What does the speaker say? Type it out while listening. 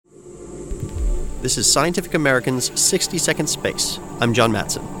This is Scientific American's 60-Second Space. I'm John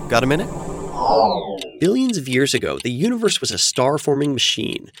Matson. Got a minute? Billions of years ago, the universe was a star-forming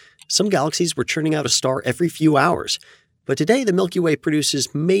machine. Some galaxies were churning out a star every few hours. But today, the Milky Way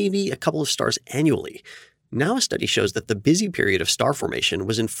produces maybe a couple of stars annually. Now a study shows that the busy period of star formation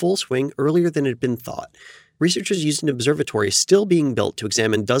was in full swing earlier than had been thought. Researchers used an observatory still being built to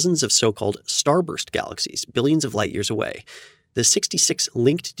examine dozens of so-called starburst galaxies, billions of light years away. The 66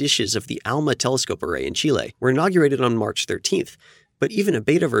 linked dishes of the ALMA telescope array in Chile were inaugurated on March 13th, but even a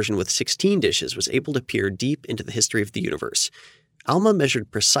beta version with 16 dishes was able to peer deep into the history of the universe. ALMA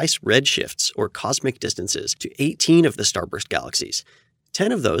measured precise redshifts, or cosmic distances, to 18 of the starburst galaxies.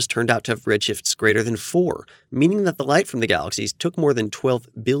 10 of those turned out to have redshifts greater than 4, meaning that the light from the galaxies took more than 12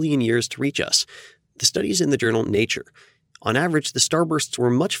 billion years to reach us. The study is in the journal Nature. On average, the starbursts were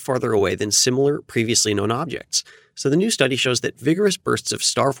much farther away than similar, previously known objects. So the new study shows that vigorous bursts of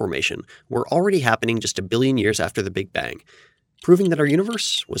star formation were already happening just a billion years after the Big Bang, proving that our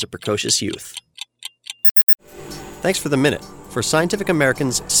universe was a precocious youth. Thanks for the minute. For Scientific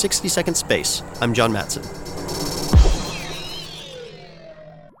American's 60-Second Space, I'm John Matson.